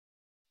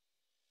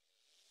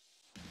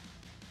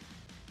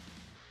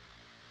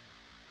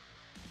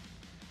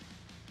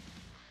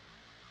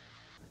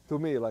to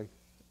me like,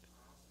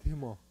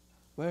 Timo,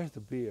 where's the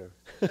beer?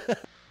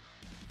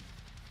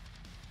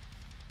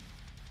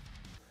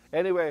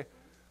 Anyway,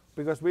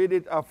 because we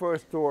did our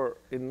first tour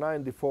in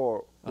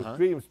 '94 with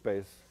Dream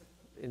Space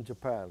in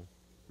Japan.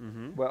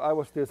 Well, I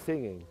was still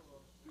singing.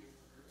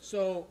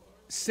 So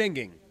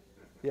singing.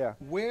 Yeah.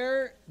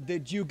 Where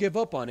did you give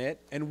up on it,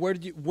 and where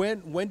did you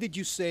when did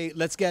you say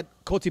let's get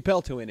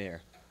Kotipelto in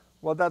here?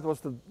 Well, that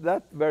was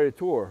that very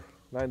tour,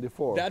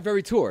 '94. That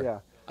very tour. Yeah.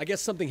 I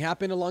guess something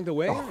happened along the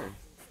way. Oh.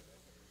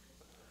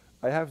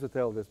 I have to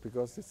tell this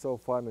because it's so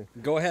funny.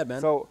 Go ahead, man.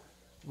 So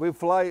we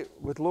fly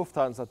with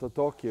Lufthansa to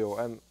Tokyo,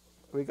 and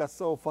we got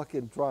so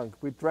fucking drunk.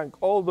 We drank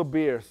all the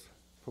beers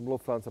from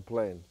Lufthansa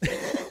plane.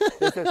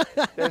 They said,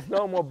 there's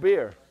no more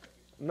beer,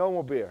 no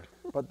more beer.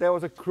 But there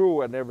was a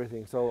crew and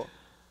everything. So,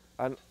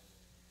 and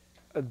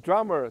a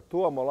drummer,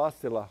 Tuomo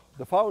Lassila,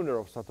 the founder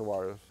of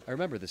Stratovarius, I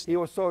remember this. he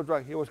was so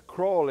drunk, he was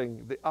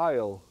crawling the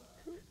aisle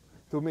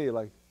to me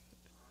like,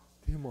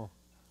 Timo,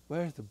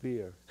 where's the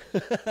beer?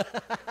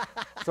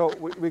 So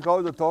we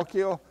go to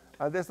Tokyo,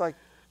 and there's like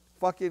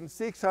fucking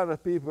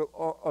 600 people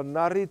on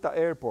Narita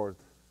airport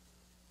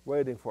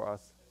waiting for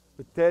us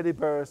with teddy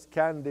bears,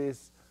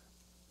 candies,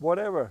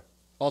 whatever.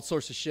 All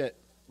sorts of shit.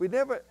 We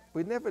never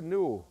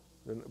knew.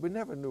 We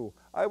never knew.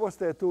 I was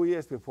there 2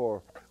 years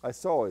before. I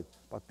saw it,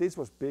 but this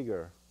was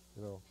bigger,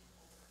 you know.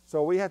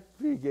 So we had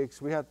 3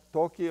 gigs. We had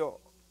Tokyo,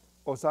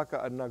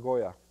 Osaka, and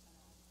Nagoya.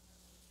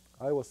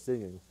 I was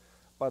singing,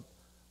 but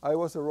I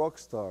was a rock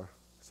star,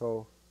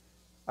 so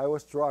I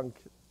was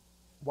drunk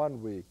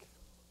 1 week.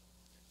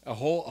 A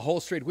whole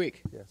straight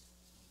week. Yes.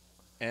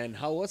 And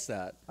how was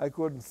that? I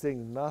couldn't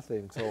sing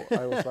nothing, so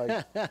I was like,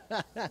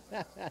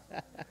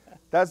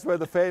 that's where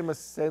the famous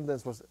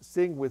sentence was,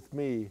 sing with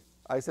me.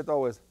 I said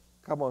always,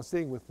 come on,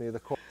 sing with me.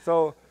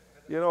 So,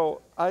 you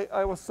know,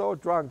 I was so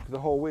drunk the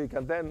whole week,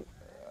 and then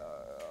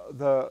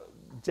the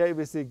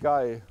JVC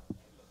guy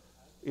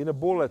in a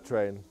bullet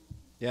train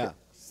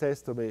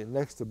says to me,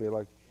 next to me,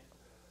 like,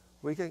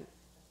 we can,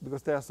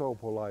 because they are so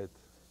polite,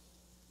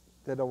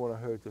 they don't want to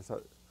hurt you,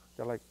 so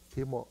they're like,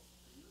 Timo,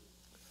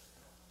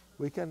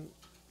 we can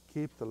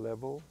keep the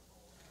level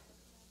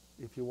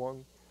if you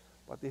want,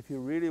 but if you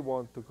really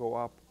want to go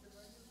up,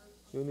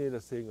 you need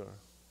a singer.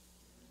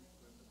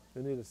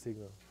 You need a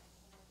singer.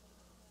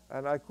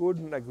 And I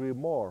couldn't agree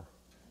more,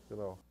 you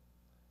know.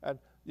 And,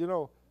 you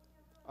know,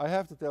 I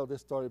have to tell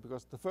this story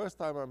because the first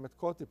time I met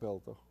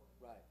Kotipelto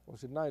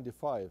was in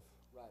 '95.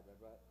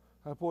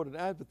 I put an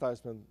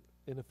advertisement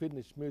in a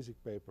Finnish music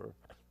paper,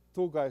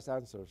 2 guys'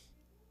 answers.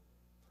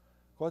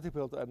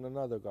 Kotipelto and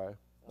another guy.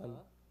 And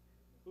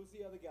who's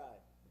the other guy?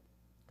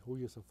 who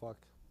gives a fuck?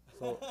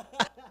 So,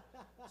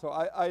 so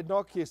I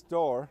knock his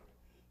door.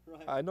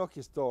 I knock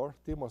his door,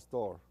 Timo's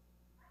door.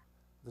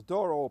 The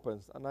door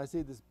opens and I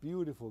see this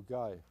beautiful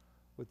guy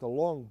with the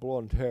long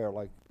blonde hair.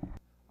 Like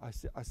I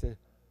say,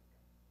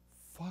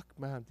 fuck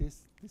man,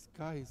 this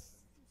guy is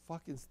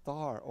fucking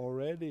star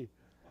already.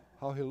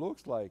 How he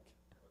looks like.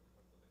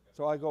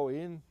 So I go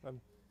in and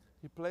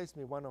he plays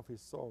me one of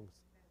his songs.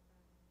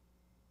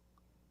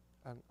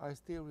 And I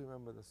still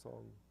remember the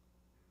song.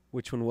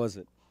 Which one was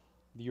it?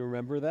 Do you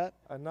remember that?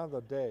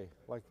 Another Day,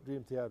 like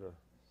Dream Theater.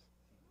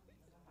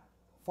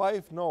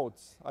 5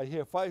 notes. I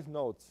hear 5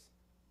 notes.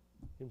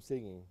 Him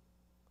singing.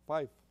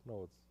 5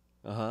 notes.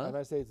 And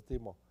I say to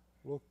Timo,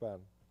 look man,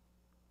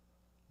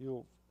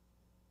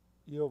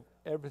 you've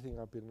everything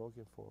I've been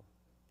looking for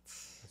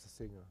as a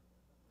singer.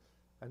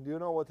 And do you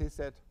know what he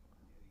said?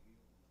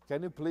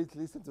 Can you please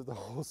listen to the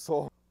whole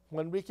song?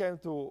 When we came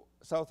to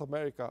South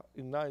America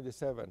in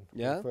 '97,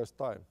 the first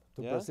time,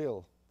 to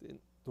Brazil,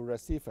 to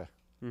Recife.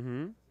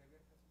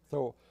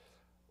 So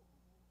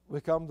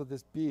we come to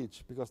this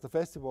beach because the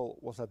festival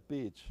was at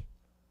beach.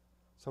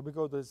 So we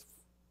go to this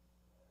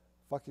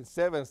fucking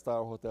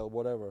 7-star hotel,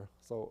 whatever.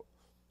 So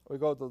we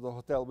go to the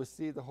hotel, we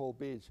see the whole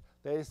beach.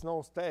 There is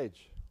no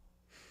stage.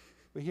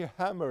 We hear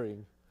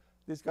hammering.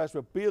 These guys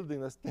were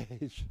building a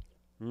stage.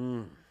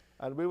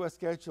 And we were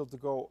scheduled to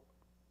go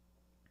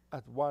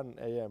at 1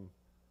 a.m.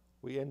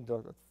 We ended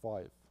up at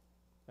 5.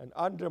 And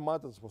Andre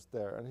Matos was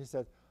there, and he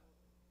said,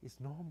 it's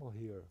normal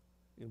here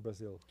in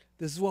Brazil.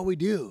 This is what we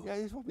do. Yeah,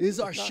 this is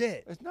our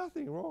shit. There's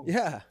nothing wrong.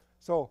 Yeah.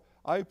 So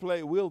I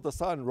play Will the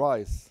Sun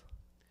Rise?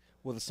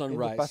 Will the sun in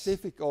rise? the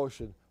Pacific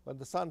Ocean, when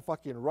the sun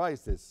fucking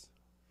rises.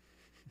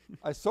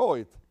 I saw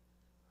it.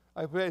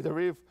 I played the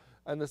riff,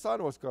 and the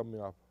sun was coming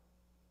up.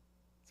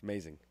 It's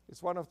amazing.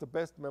 It's one of the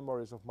best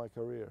memories of my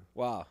career.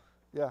 Wow.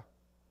 Yeah.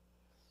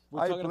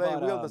 We're I talking play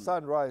about, Will the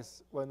Sun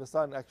Rise when the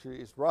sun actually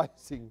is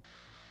rising.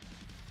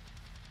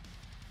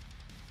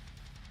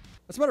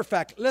 As a matter of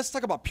fact, let's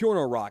talk about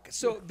Piorno Rock.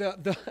 So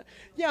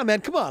yeah, man,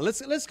 come on,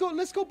 let's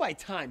go by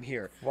time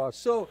here. Fuck.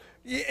 So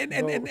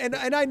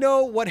and I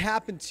know what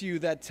happened to you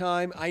that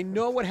time. I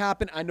know what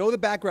happened. I know the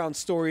background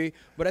story,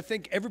 but I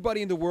think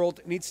everybody in the world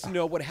needs to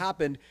know what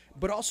happened,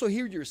 but also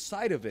hear your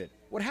side of it.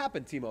 What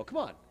happened, Timo? Come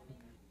on.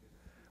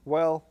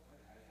 Well,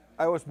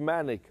 I was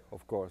manic,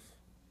 of course,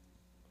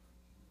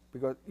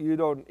 because you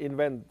don't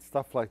invent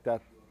stuff like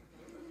that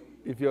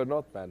if you're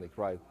not manic,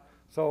 right?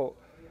 So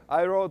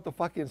I wrote the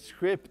fucking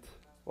script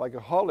like a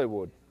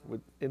Hollywood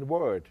in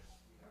Word.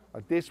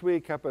 Like this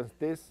week happens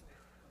this,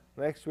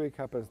 next week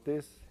happens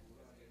this,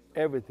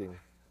 everything.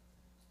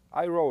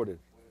 I wrote it.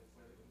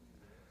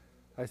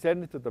 I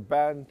sent it to the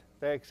band,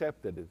 they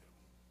accepted it.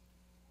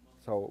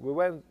 So we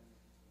went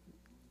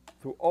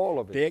through all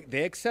of it.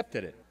 They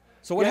accepted it.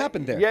 So what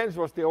happened there? Jens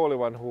was the only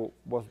one who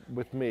was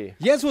with me.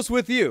 Jens was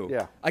with you?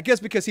 Yeah. I guess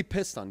because he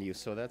pissed on you,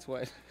 so that's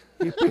why.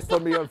 He pissed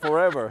on me on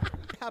forever.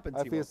 What happened,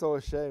 I Timo? feel so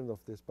ashamed of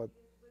this, but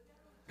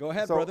Go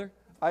ahead, so brother.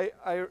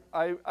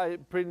 I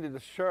printed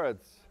the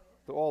shirts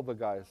to all the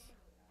guys,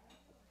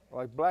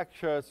 like black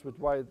shirts with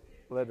white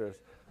letters.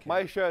 Okay.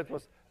 My shirt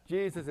was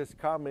Jesus is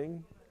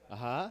coming.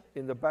 Uh-huh.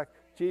 In the back,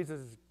 Jesus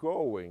is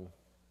going.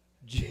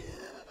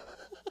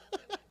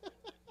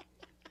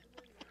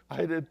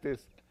 I did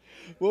this.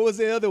 What was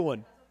the other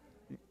one?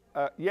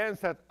 Jens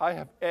said, I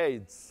have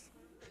AIDS.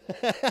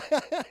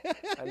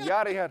 And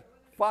Jari had,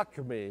 fuck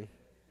me.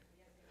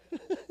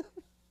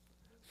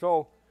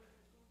 So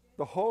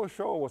the whole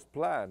show was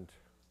planned.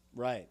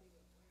 Right.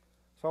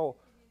 So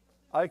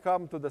I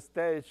come to the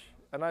stage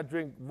and I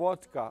drink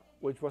vodka,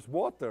 which was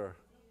water.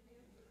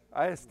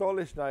 I had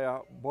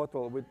Stolichnaya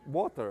bottle with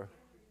water.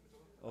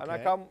 Okay. And I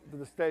come to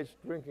the stage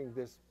drinking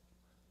this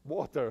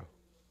water.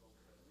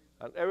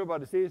 And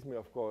everybody sees me,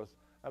 of course.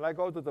 And I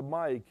go to the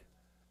mic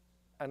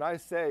and I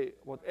say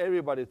what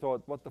everybody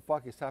thought, what the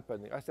fuck is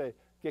happening? I say,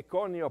 ¿Qué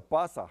coño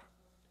pasa?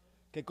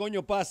 ¿Qué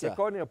coño pasa? ¿Qué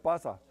coño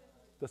pasa?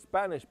 The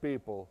Spanish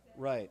people.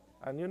 Right.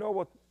 And you know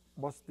what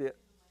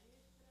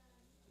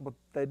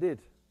they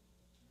did?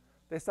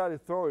 They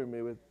started throwing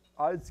me with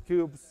ice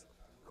cubes,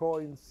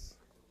 coins,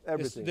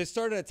 everything. They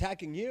started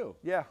attacking you.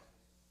 Yeah,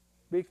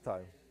 big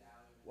time.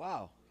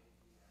 Wow.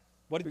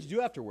 What did you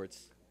do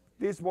afterwards?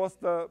 This was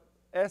the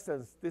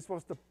essence.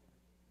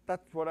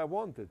 That's what I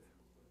wanted,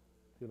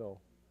 you know.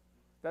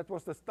 That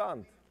was the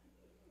stunt,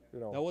 you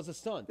know. That was a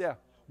stunt. Yeah.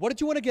 What did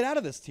you want to get out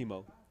of this,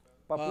 Timo?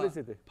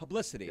 Publicity.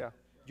 Publicity. Yeah.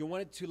 You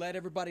wanted to let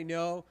everybody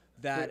know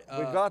that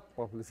We got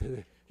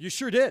publicity. You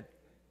sure did.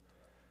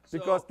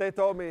 Because they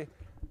told me,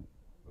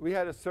 we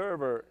had a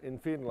server in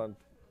Finland.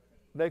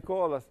 They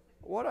called us,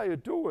 what are you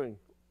doing?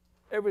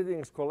 Everything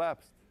is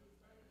collapsed.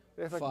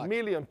 There's like a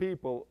million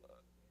people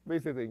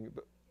visiting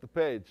the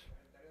page.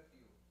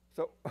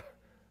 So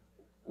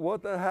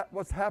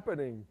what's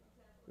happening,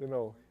 you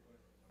know?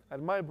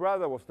 And my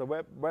brother was the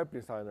web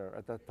designer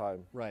at that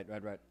time. Right.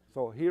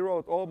 So he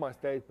wrote all my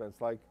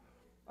statements, like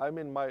I'm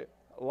in my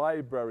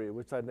library,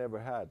 which I never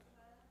had.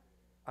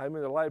 I'm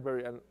in the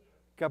library and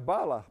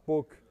Kabbalah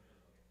book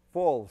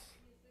falls.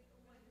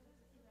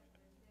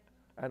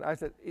 And I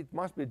said, it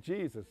must be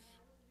Jesus.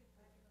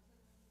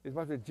 It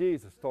must be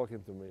Jesus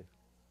talking to me,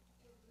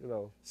 you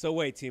know. So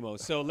wait, Timo.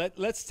 So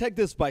let's take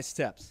this by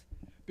steps,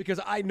 because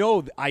I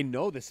know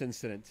this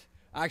incident.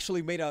 I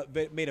actually made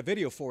a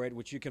video for it,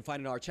 which you can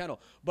find on our channel.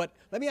 But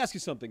let me ask you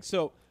something.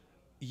 So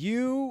did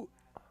you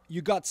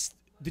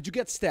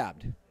get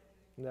stabbed?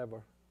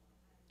 Never.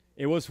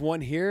 It was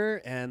one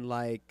here and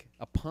like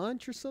a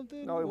punch or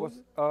something? No, it was,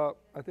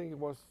 I think it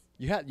was.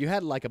 You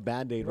had like a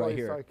Band-Aid right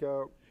here. Like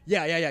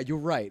yeah, you're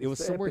right. It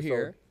was somewhere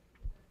here.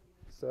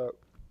 So,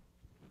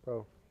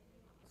 well,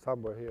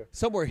 somewhere here.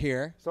 Somewhere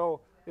here.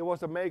 So it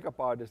was a makeup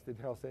artist in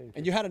Helsinki.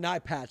 And you had an eye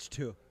patch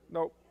too.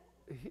 No,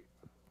 he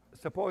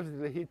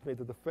supposedly hit me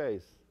to the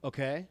face.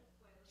 Okay.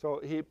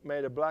 So he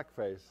made a black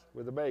face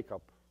with the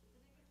makeup.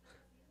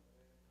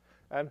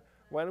 And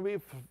when we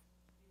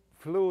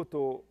flew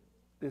to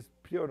this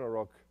Piorno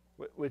Rock,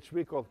 which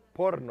we call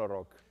Piorno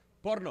Rock.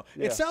 Porno.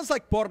 Yeah. It sounds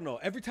like porno.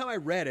 Every time I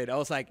read it, I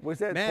was like,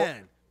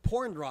 man,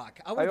 porn rock.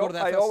 I want to go to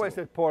that festival. I always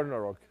said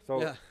Piorno Rock. So,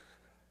 yeah.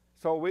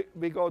 So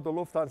we go to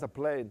Lufthansa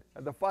plane,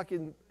 and the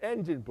fucking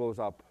engine blows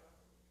up.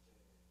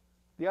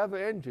 The other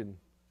engine.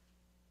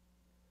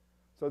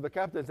 So the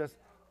captain says,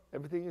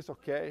 everything is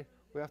okay,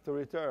 we have to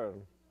return.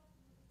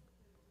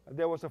 And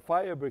there was a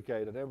fire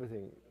brigade and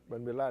everything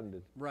when we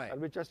landed. Right. And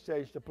we just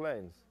changed the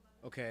planes.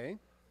 Okay.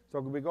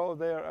 So we go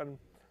there,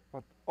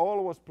 but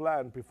all was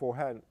planned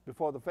beforehand,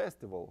 before the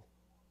festival,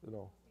 you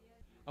know.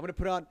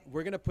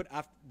 We're gonna put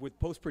with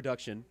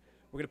post-production,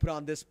 we're gonna put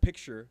on this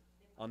picture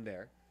on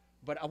there.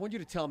 But I want you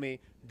to tell me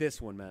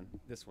this one, man,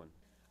 this one.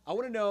 I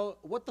want to know,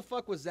 what the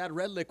fuck was that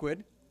red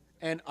liquid?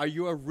 And are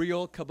you a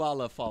real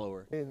Kabbalah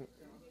follower? I mean,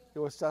 it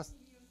was just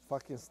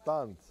fucking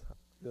stunt,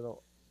 you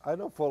know. I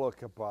don't follow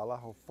Kabbalah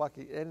or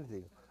fucking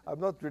anything. I'm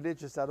not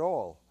religious at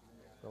all,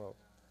 you know.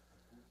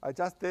 I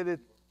just did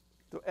it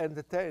to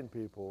entertain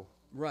people.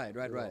 Right.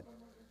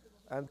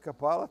 And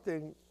Kabbalah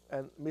thing,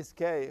 and Miss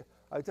Kay,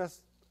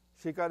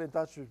 she got in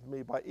touch with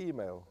me by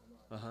email,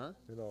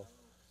 you know.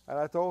 And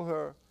I told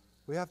her,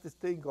 we have this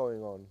thing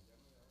going on.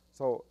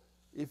 So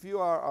if you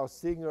are our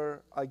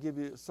singer, I give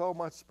you so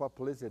much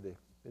publicity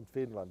in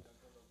Finland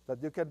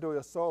that you can do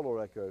a solo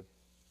record,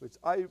 which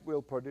I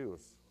will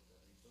produce.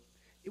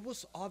 It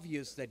was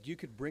obvious that you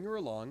could bring her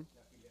along,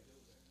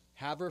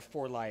 have her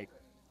for like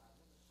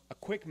a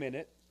quick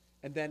minute,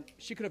 and then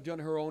she could have done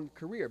her own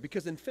career.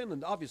 Because in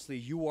Finland, obviously,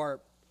 you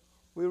are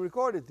We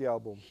recorded the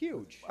album.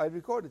 Huge. I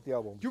recorded the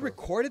album. You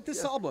recorded this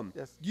Yes, album?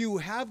 yes. You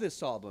have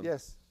this album?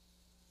 Yes.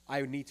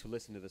 I need to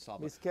listen to this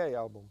album. Miss K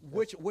album.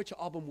 Yes. Which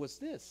album was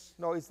this?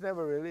 No, it's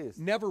never released.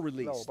 Never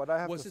released. No, but I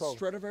have Was the it song.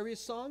 Stratovarius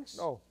songs?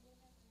 No,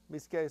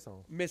 Miss K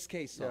song. Miss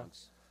K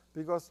songs.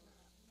 Because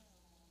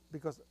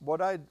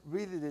what I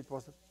really did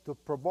was to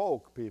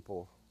provoke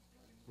people.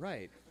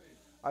 Right.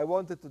 I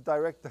wanted to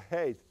direct the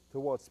hate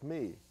towards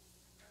me.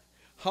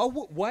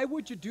 Why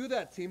would you do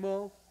that,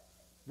 Timo?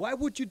 Why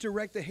would you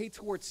direct the hate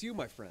towards you,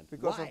 my friend?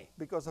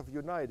 Because of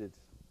United.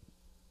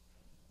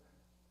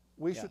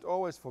 We should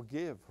always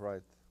forgive,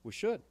 right? We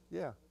should.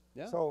 Yeah.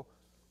 Yeah. So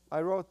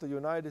I wrote the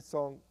United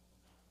song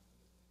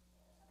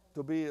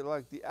to be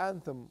like the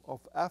anthem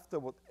of after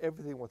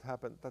everything what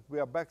happened, that we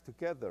are back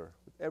together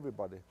with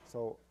everybody.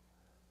 So,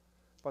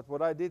 but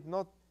what I did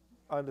not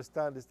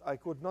understand is I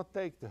could not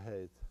take the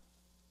hate.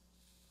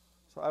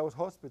 So I was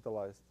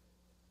hospitalized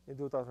in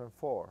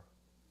 2004.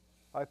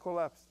 I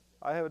collapsed.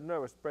 I had a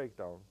nervous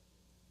breakdown.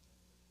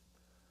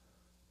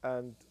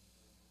 And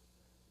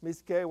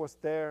Miss K was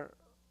there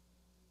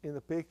in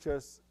the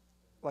pictures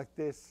like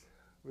this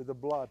with the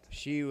blood.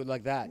 She would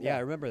like that. Yeah, I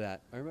remember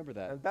that. I remember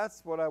that. And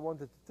that's what I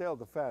wanted to tell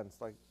the fans.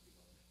 Like,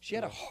 she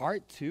had a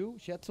heart too.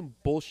 She had some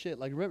bullshit.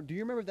 Like, do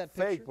you remember that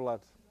picture? fake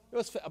blood. It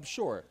was. I'm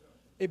sure.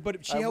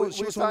 But she We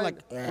was holding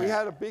like. we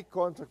had a big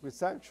contract with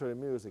Sanctuary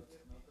Music,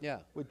 Yeah.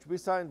 which we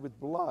signed with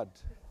blood.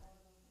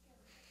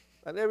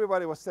 And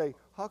everybody was saying,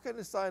 "How can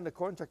you sign a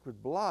contract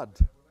with blood?"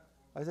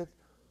 I said,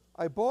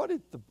 "I bought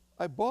it.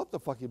 I bought the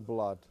fucking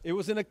blood." It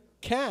was in a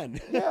can.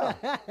 Yeah.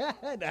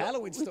 The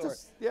Halloween We store.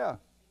 just- yeah.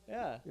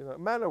 Yeah. You know,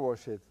 Manowar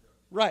shit.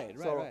 Right.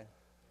 So- Right.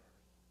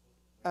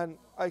 And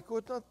I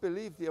could not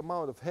believe the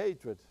amount of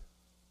hatred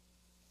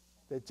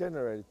they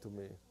generated to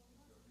me.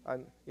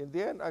 And in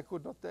the end, I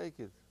could not take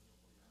it.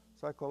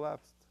 So I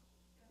collapsed,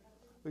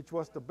 which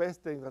was the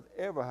best thing that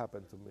ever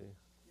happened to me,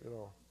 you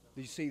know.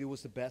 Did you say it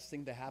was the best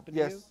thing that happened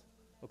to you? Yes,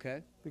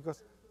 Okay.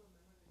 because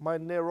my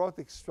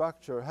neurotic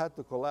structure had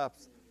to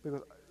collapse,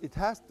 because it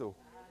has to,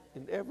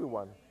 in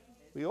everyone.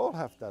 We all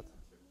have that,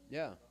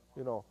 Yeah.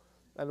 you know.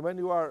 And when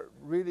you are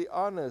really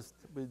honest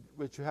with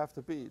which you have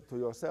to be to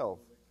yourself,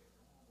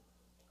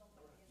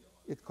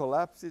 it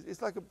collapses.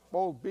 It's like an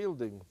old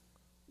building.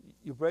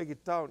 You break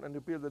it down and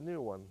you build a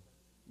new one.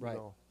 Right. You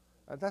know?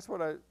 And that's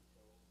what I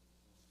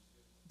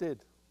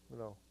did, you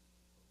know.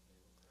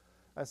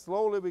 And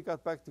slowly we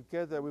got back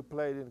together. We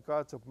played in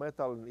Gods of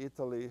Metal in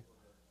Italy.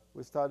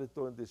 We started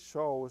doing these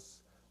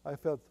shows. I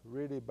felt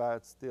really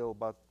bad still,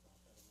 but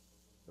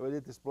we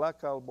did this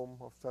Black album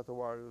of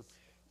Stratovarius.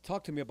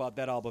 Talk to me about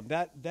that album.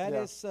 That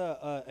Yeah. is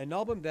an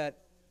album that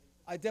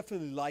I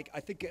definitely like. I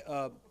think.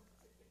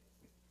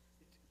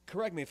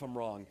 Correct me if I'm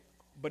wrong,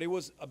 but it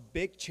was a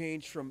big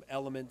change from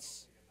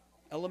Elements.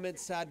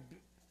 Elements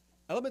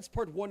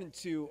Part 1 and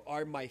 2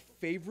 are my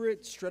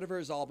favorite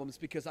Stratovarius albums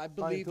because I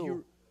believe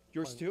too.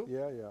 yours too.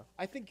 Yeah, yeah.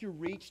 I think you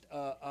reached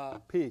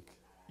Peak.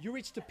 you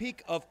reached the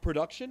peak of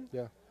production,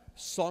 Yeah.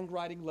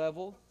 songwriting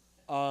level.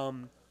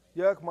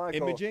 Jörg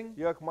Michael, Imaging?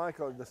 Jörg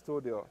Michael in the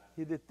studio,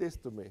 he did this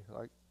to me,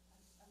 like,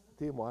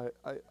 Timo,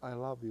 I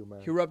love you,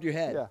 man. He rubbed your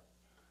head. Yeah,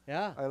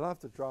 Yeah. I love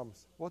the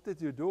drums. What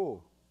did you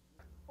do?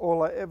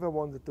 All I ever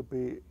wanted to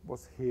be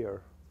was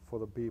here for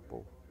the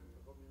people,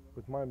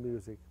 with my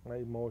music, my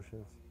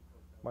emotions,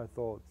 my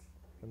thoughts,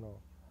 you know.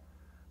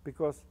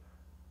 Because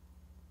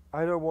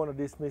I don't want to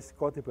dismiss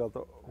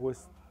Kotipelto, who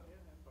is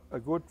a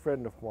good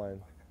friend of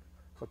mine,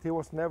 but he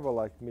was never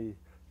like me.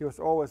 He was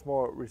always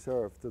more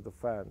reserved to the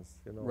fans,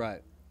 you know.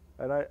 Right.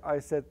 And I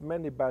said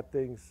many bad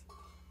things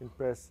in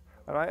press,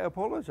 and I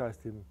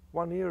apologized him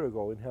 1 year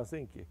ago in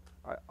Helsinki.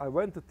 I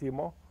went to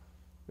Timo,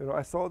 you know,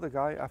 I saw the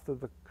guy after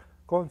the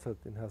concert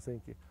in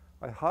Helsinki.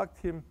 I hugged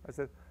him. I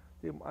said,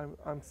 Tim,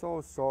 I'm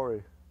so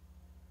sorry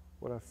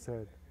what I've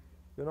said.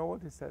 You know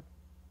what he said?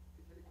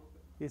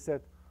 He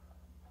said,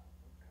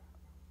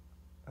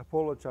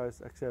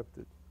 apologize, accept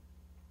it.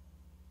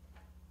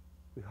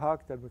 We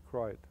hugged and we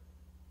cried.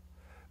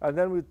 And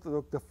then we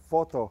took the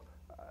photo.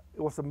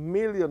 It was 1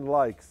 million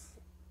likes.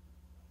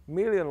 1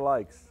 million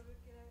likes,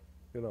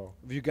 you know.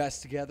 Were you guys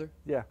together?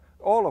 Yeah,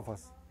 all of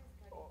us.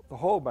 The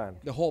whole band.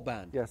 The whole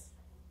band. Yes.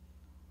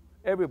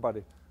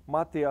 Everybody.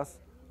 Matthias,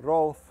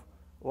 Rolf,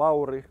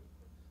 Lauri,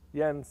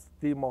 Jens,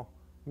 Timo,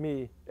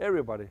 me,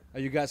 everybody. Are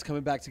you guys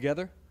coming back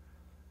together?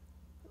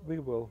 We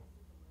will.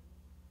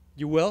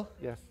 You will?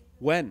 Yes.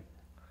 When?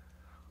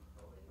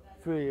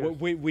 3 years.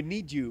 We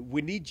need you.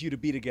 We need you to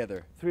be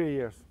together. 3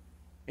 years.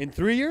 In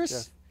 3 years?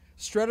 Yes.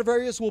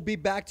 Stratovarius will be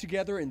back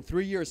together in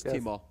 3 years, Yes.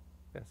 Timo.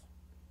 Yes.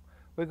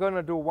 We're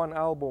gonna do one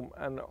album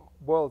and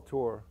world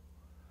tour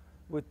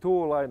with 2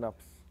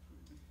 lineups.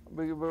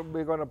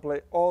 We're gonna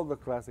play all the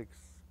classics.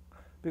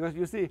 Because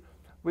you see,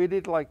 we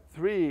did like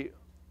 3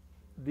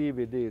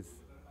 DVDs.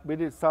 We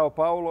did Sao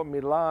Paulo,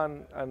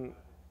 Milan, and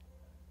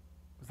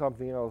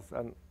something else,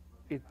 and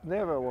it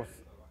never was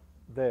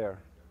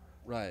there.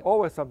 Right.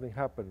 Always something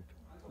happened.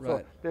 So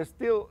Right. there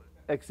still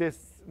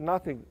exists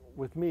nothing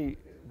with me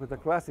with the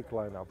classic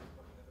lineup,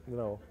 you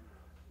know.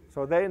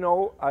 So they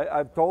know,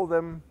 I've told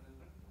them,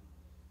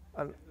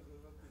 and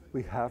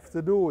we have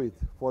to do it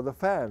for the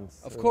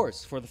fans. Of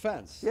course, for the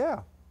fans.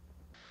 Yeah,